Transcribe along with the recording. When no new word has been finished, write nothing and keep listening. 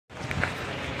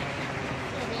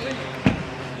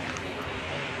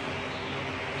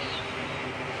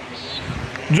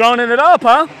Droning it up,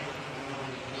 huh?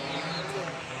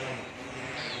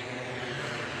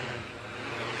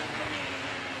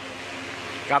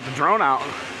 Got the drone out.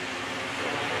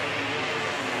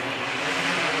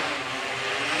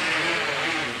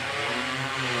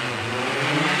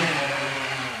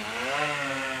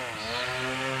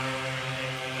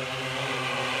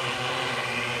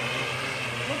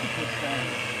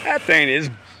 That thing is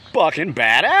fucking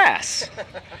badass.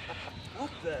 What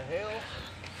the hell?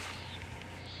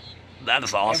 That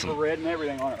is awesome. Infrared and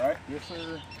everything on it, right? Yes,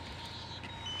 sir.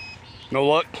 No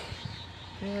look.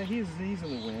 Yeah, he's in the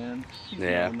wind. He's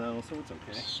Yeah. no, so it's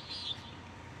okay. Just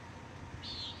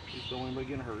don't want anybody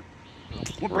getting hurt.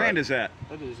 What brand is that?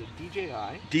 That is a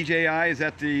DJI. DJI, is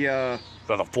that the Is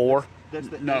that a 4? That's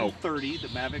the No. A30, the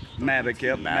Mavic. Mavic,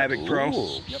 yep, Mavic Pro?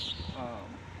 Ooh. Yep.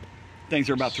 Things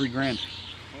are about $3,000.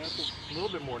 That's a little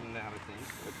bit more than that, I think.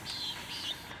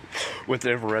 With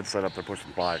the infrared setup, they're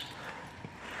pushing 5.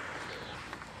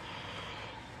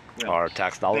 Well, Our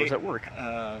tax dollars at work.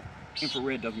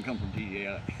 Infrared doesn't come from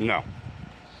DJI. No.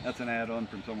 That's an add-on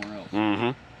from somewhere else.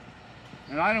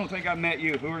 Mm-hmm. And I don't think I met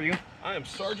you. Who are you? I am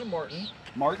Sergeant Martin.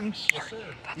 Martin? Yes, sir.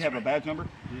 You have a badge number?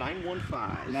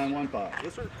 915. 915.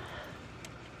 Yes, sir.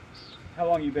 How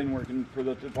long you been working for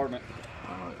the department?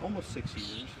 Almost 6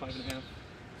 years, 5.5.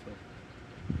 So.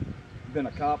 Been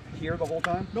a cop here the whole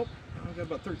time? Nope. I've got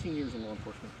about 13 years in law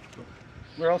enforcement. So.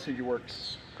 Where else did you work?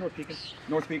 North Pekin.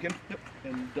 North Pekin? Yep.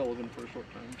 And Delavan for a short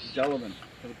time. Delavan.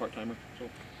 As a part-timer. So.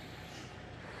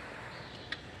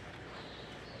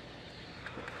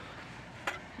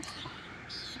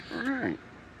 Alright.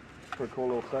 Pretty cool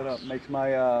little setup. Makes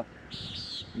my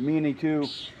Mini 2.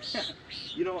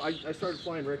 You know, I started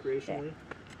flying recreationally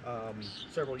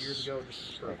several years ago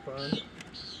just for fun.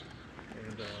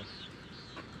 And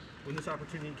when this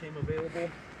opportunity came available,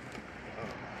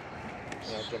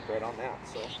 I jumped right on that.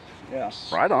 So. Yeah.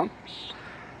 Right on.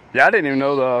 Yeah, I didn't even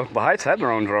know the Heights had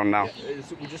their own drone now. Yeah,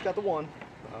 we just got the one.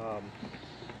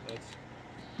 It's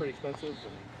pretty expensive.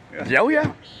 And Yeah, oh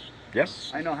yeah.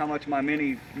 Yes. I know how much my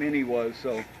Mini was,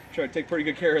 so. try to take pretty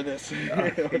good care of this.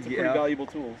 It's a pretty valuable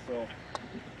tool. So.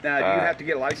 Now, do you have to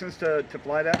get licensed to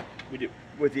fly that? We do.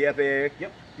 With the FAA?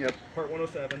 Yep. Yep. Part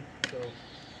 107. So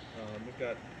we've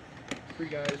got 3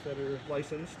 guys that are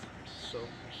licensed. So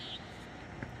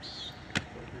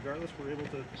regardless, we're able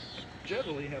to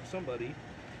generally have somebody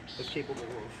that's capable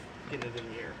of getting it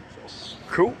in the air. So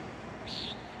Cool.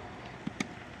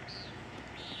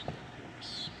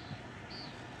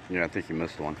 Yeah, I think you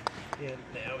missed one. and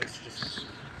now it's just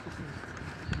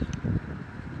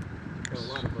got a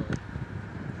lot of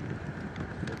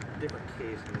different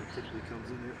case than it typically comes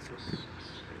in it. So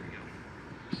there we go.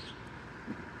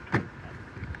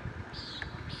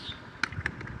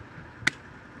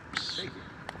 Thank you.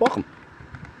 Welcome.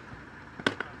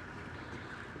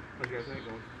 How's your guys' night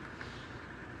going?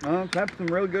 I've had some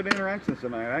really good interactions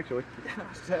tonight, actually. Yeah,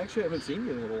 actually, I haven't seen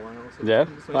you in a little while. So Yeah,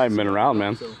 it's nice I haven't to been see you. around,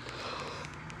 man. So,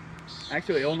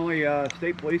 Actually, Illinois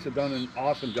State Police have done an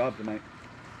awesome job tonight.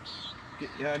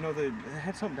 yeah, I know they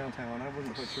had something downtown. I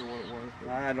wasn't quite sure what it was.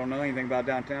 I don't know anything about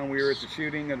downtown. We were at the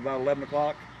shooting at about 11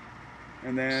 o'clock.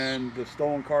 And then the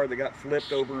stolen car that got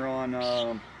flipped over on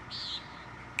Armstrong.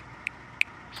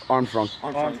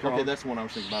 Armstrong. Okay, that's the one I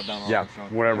was thinking about down on Yeah,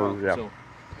 Armstrong. whatever, yeah.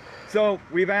 So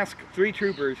we've asked 3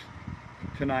 troopers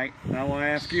tonight, and I want to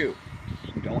ask you.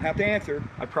 You don't have to answer.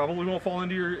 I probably won't fall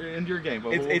into your game.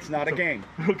 But It's not a game.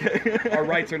 Okay. Our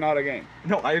rights are not a game.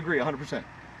 No, I agree 100%.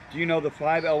 Do you know the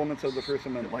 5 elements of the First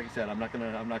Amendment? Like I said, I'm not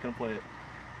gonna play it.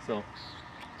 So.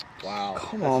 Wow.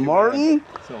 Come on, Martin.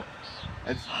 So.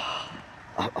 It's.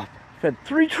 I've had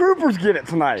 3 troopers get it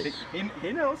tonight.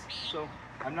 He knows. So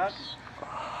I'm not.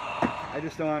 I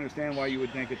just don't understand why you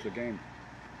would think it's a game.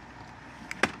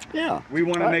 Yeah. We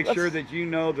want to make That's- sure that you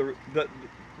know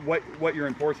what you're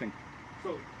enforcing.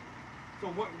 So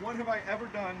what have I ever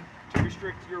done to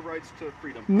restrict your rights to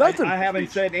freedom? Nothing. I haven't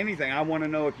said anything. I want to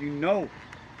know if you know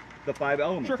the 5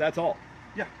 elements. Sure. That's all.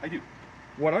 Yeah, I do.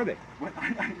 What are they? What,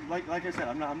 like I said,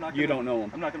 I'm not. You don't know them.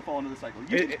 I'm not gonna fall into the cycle.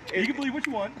 You can believe what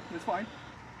you want. It's fine.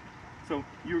 So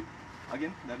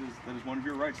again, that is one of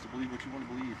your rights to believe what you want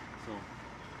to believe. So.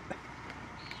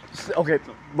 Okay,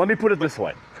 let me put it this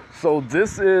way. So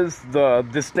this is the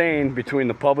disdain between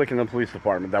the public and the police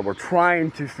department that we're trying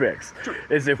to fix. Sure.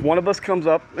 Is if one of us comes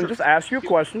up and just asks you a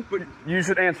question, but you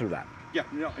should answer that. Yeah,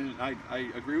 and I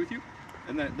agree with you,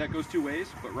 and that goes 2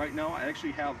 ways. But right now, I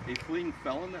actually have a fleeing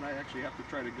felon that I actually have to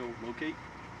try to go locate.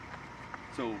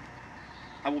 So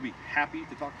I will be happy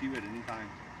to talk to you at any time.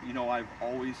 You know, I've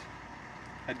always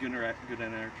had good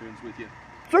interactions with you.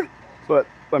 Sure. But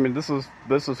I mean, this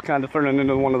is kind of turning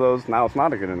into one of those. Now it's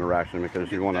not a good interaction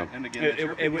because you want to. And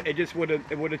again, It just would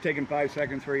have taken 5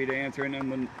 seconds for you to answer, and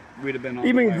then we'd have been on.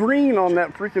 Even Green on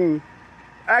that freaking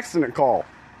accident call,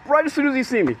 right as soon as he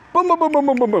see me, boom, boom, boom, boom,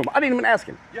 boom, boom, boom. I didn't even ask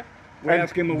him. yeah. We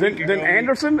asked him a then, week then ago.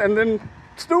 Anderson, and then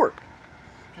Stewart.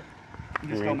 It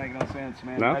just don't make no sense,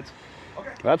 man. No?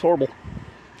 Okay. That's horrible.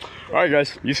 All right,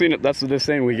 guys, you've seen it. That's the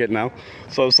disdain we get now.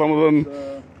 So some of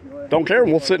them don't care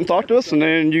and will sit and talk to us, and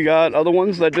then you got other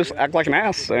ones that just act like an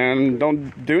ass and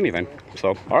don't do anything.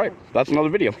 So, all right, that's another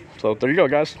video. So there you go,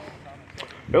 guys.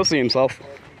 He'll see himself.